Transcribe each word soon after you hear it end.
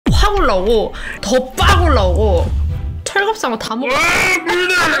빡 올라오고 더 빡 올라오고 철갑상어 다 먹어.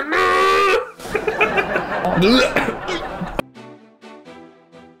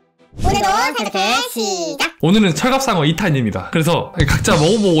 오늘도 잘 시작! 오늘은 철갑상어 2탄입니다. 그래서 각자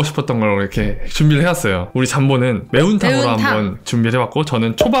먹어보고 싶었던 걸 이렇게 준비를 해왔어요. 우리 잠보는 매운탕으로 한번 준비를 해봤고,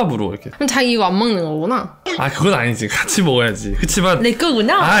 저는 초밥으로 이렇게. 그럼 자기 이거 안 먹는 거구나? 아, 그건 아니지. 같이 먹어야지. 그치만 내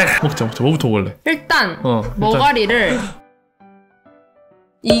거구나? 아, 먹자. 뭐부터 먹을래? 일단 머가리를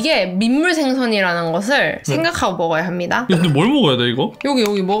이게 민물생선이라는 것을 생각하고 먹어야 합니다. 근데 뭘 먹어야 돼, 이거?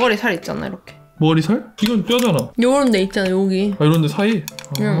 여기 머가리 살 있잖아, 이렇게. 머리살? 이건 뼈잖아. 요런 데 있잖아, 여기. 아, 이런 데 사이?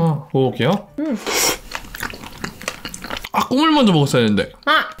 아, 먹어볼게요. 아, 꿈을 먼저 먹었어야 했는데.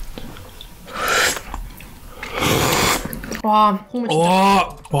 아! 와, 국물 진짜.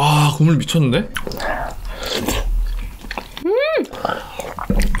 와, 국물 미쳤는데?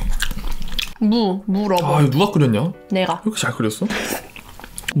 무 러버. 아, 이거 누가 끓였냐? 내가. 이렇게 잘 끓였어?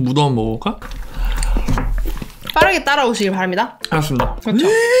 무도 한번 먹어볼까? 빠르게 따라오시길 바랍니다. 알았습니다. 그렇죠.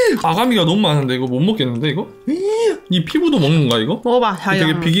 아가미가 너무 많은데 이거 못 먹겠는데 이거? 이 피부도 먹는 거야 이거? 먹어봐. 자기가.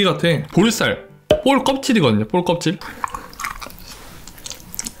 되게 비기 같아. 볼살. 볼 껍질이거든요. 볼 껍질.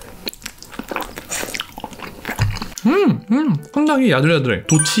 상당히 야들야들해.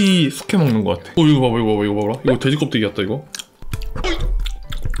 도치 숙회 먹는 것 같아. 이거 봐봐, 이거 봐봐. 이거 돼지 껍데기 같다 이거.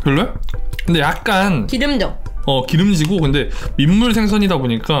 별로야? 근데 약간 기름져. 기름지고, 근데 민물 생선이다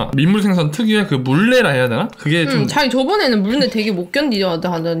보니까 민물 생선 특유의 그 물내라 해야 되나? 그게 좀. 자기 저번에는 물내 되게 못 견디죠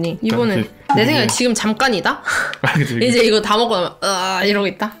하더니 이번엔 내 생각에 지금 잠깐이다. 아, 그치. 이제 이거 다 먹고 나면 이러고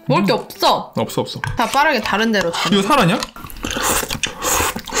있다. 먹을 게 없어. 없어. 다 빠르게 다른 데로 가. 이거 살아냐?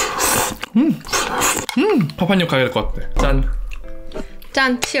 밥 한 입 가야 될 것 같아.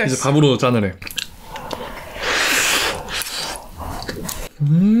 짠, 치얼스. 이제 밥으로 짠을 해.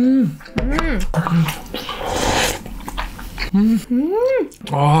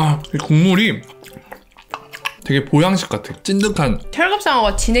 이 국물이 되게 보양식 같아. 찐득한.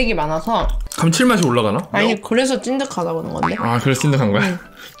 철갑상어가 진액이 많아서 감칠맛이 올라가나? 아니, 그래서 찐득하다 그런 건데. 아, 그래서 찐득한 거야?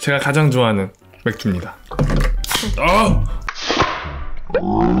 제가 가장 좋아하는 맥주입니다.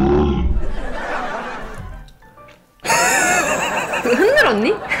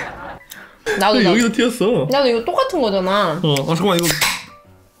 흔들었니? 나도 여기도 튀었어. 나도 이거 똑같은 거잖아. 잠깐만 이거.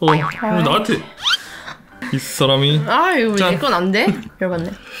 왜 나한테 이 사람이. 이거 내 건 안 돼?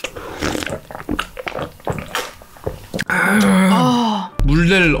 열받네.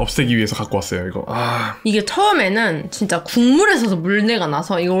 물내를 없애기 위해서 갖고 왔어요 이거. 이게 처음에는 진짜 국물에서 물내가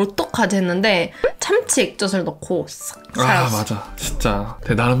나서 이걸 어떡하지 했는데 참치 액젓을 넣고 싹 살았어. 맞아. 진짜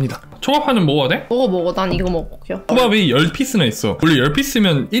대단합니다. 초밥 하나 먹어야 돼? 먹어. 난 이거 먹을게요. 초밥이 10피스나 있어. 원래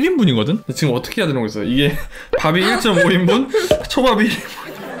 10피스면 1인분이거든? 지금 어떻게 해야 되는 거겠어? 이게 밥이 1.5인분, 초밥이 1인분.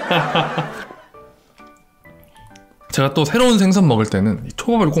 제가 또 새로운 생선 먹을 때는 이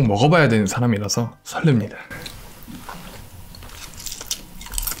초밥을 꼭 먹어봐야 되는 사람이라서 설렙니다.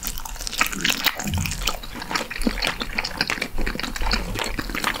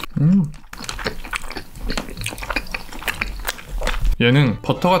 얘는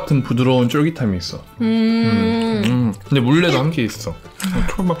버터 같은 부드러운 쫄깃함이 있어. 근데 물내도 함께 있어.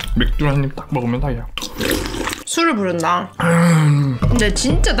 초밥 맥주 한 입 딱 먹으면 딱이야. 술을 부른다. 근데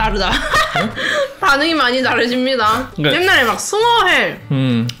진짜 다르다. 반응이 많이 다르십니다. 그러니까, 옛날에 막 숭어회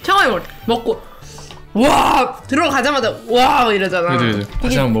처음에 먹고 와 들어가자마자 와 이러잖아. 그치.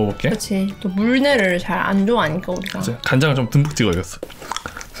 다시 한번 먹어볼게. 그렇지. 또 물내를 잘 안 좋아하니까 우리가. 그치. 간장을 좀 듬뿍 찍어야겠어.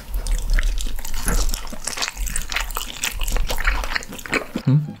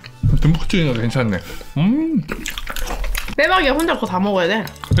 듬뿍 찍으니까 괜찮네. 빼박이 혼자 그거 다 먹어야 돼.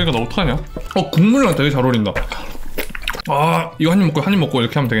 그러니까 나 어떡하냐? 국물이랑 되게 잘 어울린다. 이거 한 입 먹고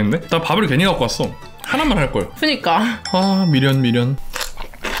이렇게 하면 되겠는데? 나 밥을 괜히 갖고 왔어. 하나만 할걸. 그니까. 미련.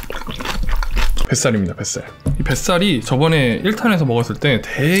 뱃살입니다, 뱃살. 이 뱃살이 저번에 1탄에서 먹었을 때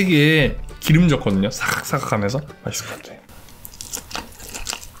되게 기름졌거든요. 사각사각 하면서 맛있을 것 같아.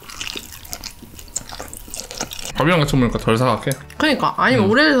 밥이랑 같이 먹으니까 덜 사각해. 그니까. 아니면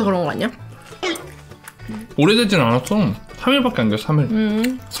오래돼서 그런 거 아니야? 오래되진 않았어. 3일밖에 안 돼,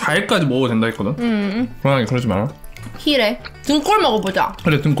 3일. 4일까지 먹어도 된다 했거든. 그러지 마라. 히레. 등골 먹어보자.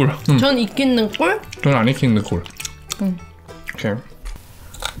 그래, 등골. 전 익힌 등골? 저는 안 익힌 등골. 오케이.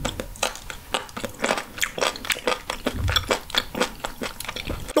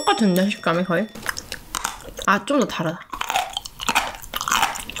 똑같은데, 식감이 거의? 좀 더 다르다.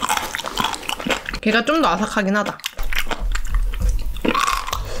 걔가 좀 더 아삭하긴 하다.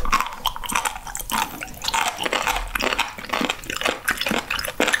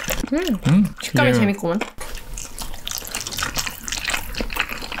 식감이 재밌구만.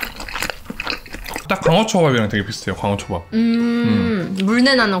 딱 광어초밥이랑 되게 비슷해요. 광어초밥.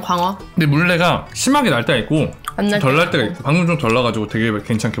 물내 나는 광어. 근데 물내가 심하게 날 때가 있고 덜 날 때가 있고. 있고 방금 좀 덜 나가지고 되게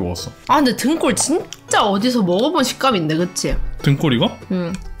괜찮게 먹었어. 아 근데 등골 진짜 어디서 먹어본 식감인데 그치? 등골 이거?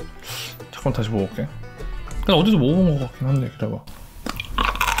 응. 잠깐 다시 먹어볼게. 나 어디서 먹어본 것 같긴 한데 기다려봐.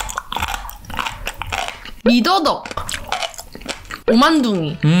 미더덕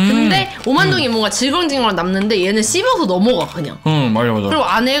오만둥이. 근데 오만둥이 뭔가 질겅질겅 남는데 얘는 씹어서 넘어가 그냥. 응 맞아. 그리고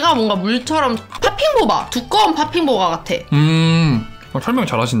안에가 뭔가 물처럼 팝핑보바 두꺼운 팝핑보바 같아. 설명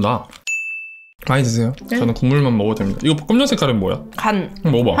잘하신다. 많이 드세요. 네? 저는 국물만 먹어도 됩니다. 이거 검정 색깔은 뭐야? 간.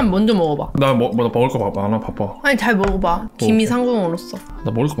 먹어봐. 한 먼저 먹어봐. 나 먹을 거 많아 바빠. 아니 잘 먹어봐. 김이 상궁으로서.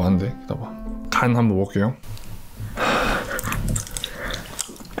 나 먹을 거 많은데. 기다봐. 간 한번 먹을게요.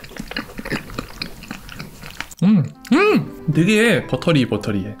 되게 버터리해.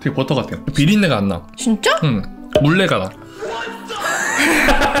 되게 버터 같아. 비린내가 안 나. 진짜? 물내가 나.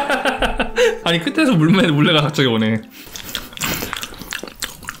 아니 끝에서 물내가 갑자기 오네.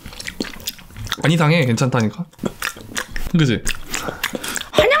 안 이상해. 괜찮다니까. 그치?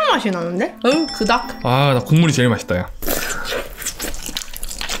 한약 맛이 나는데? 응 그닥. 아 나 국물이 제일 맛있다 야.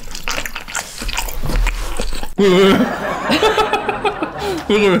 왜?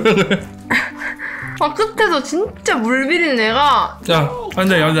 아 끝에서 진짜 물 비린내가. 야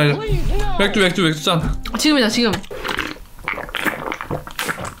앉아. 맥주 짠. 지금이다 지금.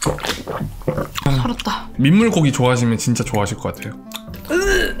 살았다. 민물고기 좋아하시면 진짜 좋아하실 것 같아요.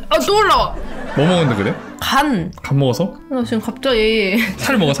 아 또 올라와. 뭐 먹었는데 그래? 간. 간 먹어서? 나 지금 갑자기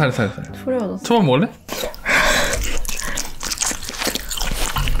살 먹어 살. 소리 받았어. 초밥 먹을래?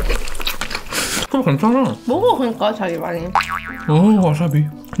 초밥 괜찮아. 먹어 그러니까 자기 많이. 와사비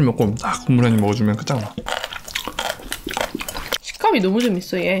한 먹고 딱 국물 한 입 먹어주면 끝장나. 식감이 너무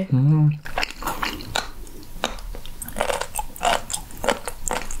재밌어 얘.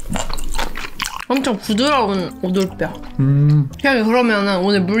 엄청 부드러운 오돌뼈. 그냥 그러면은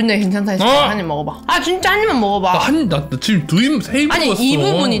오늘 물내 괜찮다 했으니까 한 입 먹어봐. 아 진짜 한 입만 먹어봐. 나 지금 세 입 아니 먹었어. 이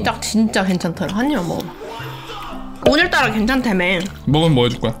부분이 딱 진짜 괜찮더라. 한 입만 먹어봐. 오늘따라 괜찮다며. 먹으면 뭐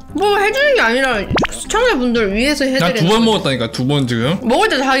해줄 거야? 뭐 해주는 게 아니라 시청자분들 위해서 나 해드리는. 두 번 먹었다니까. 2번 지금. 먹을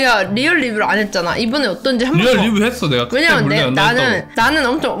때 자기가 리얼 리뷰를 안 했잖아. 이번에 어떤지 한 번. 리얼 리뷰 했어 내가. 왜냐면 나는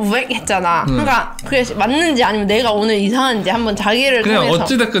엄청 우엑 했잖아. 그러니까 그게 맞는지 아니면 내가 오늘 이상한지 한번 자기를 그냥 통해서.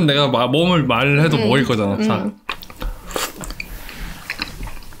 어찌됐든 내가 몸을 말해도 먹을 거잖아. 자.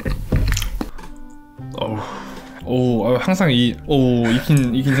 항상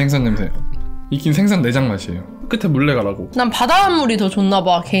익힌 생선 냄새. 익힌 생선 내장 맛이에요. 끝에 물레가라고. 난 바닷물이 더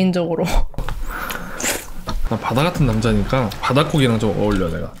좋나봐 개인적으로. 난 바다 같은 남자니까 바닷고기랑 좀 어울려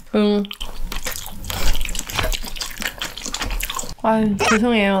내가. 응. 아유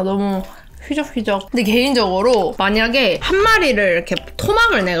죄송해요. 너무 휘적휘적. 근데 개인적으로 만약에 한 마리를 이렇게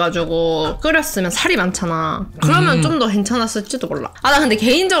토막을 내가지고 끓였으면 살이 많잖아. 그러면 좀 더 괜찮았을지도 몰라. 아 나 근데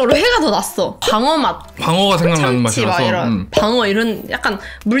개인적으로 회가 더 낫어. 광어 맛. 광어가 생각나는 참치 맛이라서. 막 이런 방어 이런 약간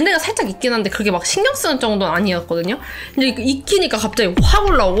물내가 살짝 있긴 한데 그렇게 막 신경 쓰는 정도는 아니었거든요. 근데 익히니까 갑자기 확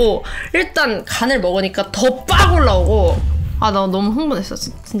올라오고 일단 간을 먹으니까 더 빡 올라오고. 아 나 너무 흥분했어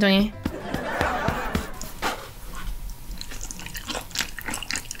진정해.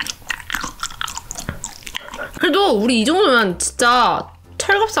 그래도 우리 이 정도면 진짜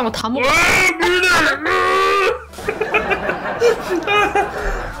철갑상어 다 먹어.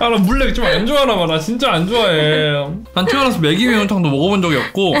 아 나 물냉 좀 안 좋아하나 봐. 나 진짜 안 좋아해. 난 태어나서 매기 매운탕도 먹어본 적이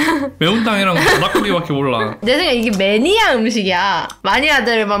없고 매운탕이랑 바닷고기밖에 몰라. 내 생각에 이게 매니아 음식이야.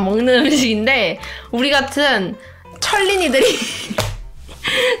 마니아들만 먹는 음식인데 우리 같은 철린이들이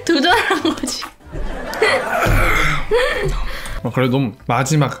도전한 거지. 그래도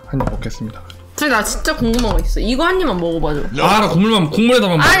마지막 한 입 먹겠습니다. 근데 나 진짜 궁금한 거 있어. 이거 한 입만 먹어봐줘. 나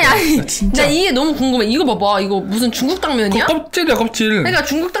국물에다만 먹어. 아니 진짜. 나 이게 너무 궁금해. 이거 봐봐. 이거 무슨 중국당면이야? 껍질이야 껍질. 그러니까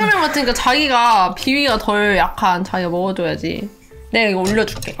중국당면 같으니까 자기가 비위가 덜 약한 자기가 먹어줘야지. 내가 이거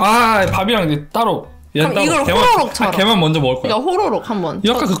올려줄게. 밥이랑 이제 따로. 그럼 이걸 호로록처럼. 걔만 먼저 먹을 거야. 그러니까 호로록 한번.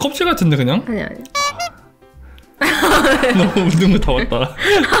 약간 그 껍질 같은데 그냥? 아니. 너무 묻은 거 다 왔다.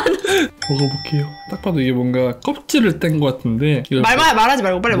 먹어볼게요. 딱 봐도 이게 뭔가 껍질을 뗀 거 같은데 말하지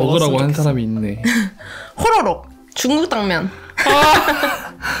말고 빨리 먹으라고 한 사람이 있네. 호로록 중국당면.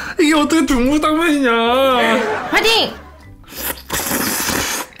 이게 어떻게 중국당면이냐. 화이팅!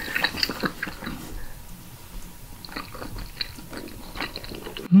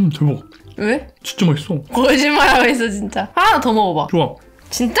 대박. 왜? 진짜 맛있어. 거짓말하고 있어 진짜. 하나 더 먹어봐. 좋아.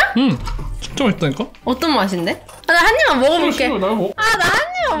 진짜? 진짜 맛있다니까? 어떤 맛인데? 나 한 입만 먹어볼게. 나 나 한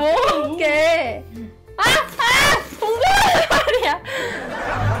입만 먹어볼게. 동그란 말이야.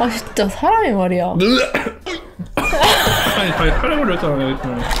 아 진짜 사람이 말이야. 아니 발에 칼을 걸렸잖아.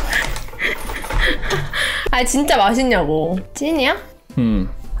 아니 진짜 맛있냐고. 찐이야?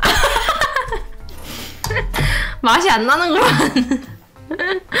 맛이 안 나는 거란.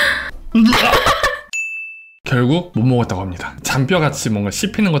 결국 못 먹었다고 합니다. 잔뼈같이 뭔가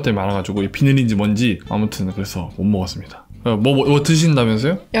씹히는 것들이 많아가지고 비늘인지 뭔지 아무튼 그래서 못 먹었습니다. 뭐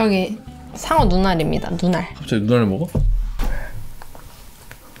드신다면서요? 여기 상어 눈알입니다. 눈알. 갑자기 눈알을 먹어?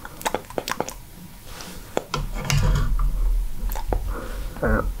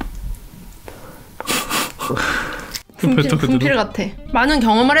 분필 같아. 많은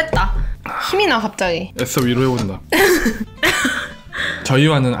경험을 했다. 힘이 나 갑자기. 애써 위로해본다.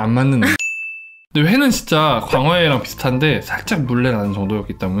 저희와는 안 맞는. 근데 회는 진짜 광어회랑 비슷한데 살짝 물내 나는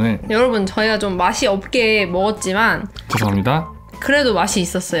정도였기 때문에 여러분 저희가 좀 맛이 없게 먹었지만 죄송합니다. 그래도 맛이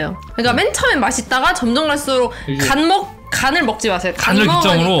있었어요. 그러니까 맨 처음엔 맛있다가 점점 갈수록 간을 먹지 마세요. 간을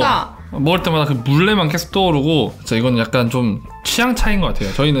기점으로 먹을 때마다 그 물내만 계속 떠오르고 진짜 이건 약간 좀 취향 차이인 것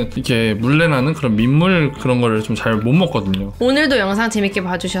같아요. 저희는 이렇게 물내 나는 그런 민물 그런 거를 좀 잘 못 먹거든요. 오늘도 영상 재밌게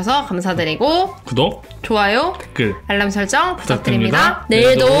봐주셔서 감사드리고 구독, 좋아요, 댓글, 알람 설정 부탁드립니다. 부탁드립니다.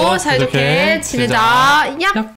 내일도 사이좋게 지내자. 얍!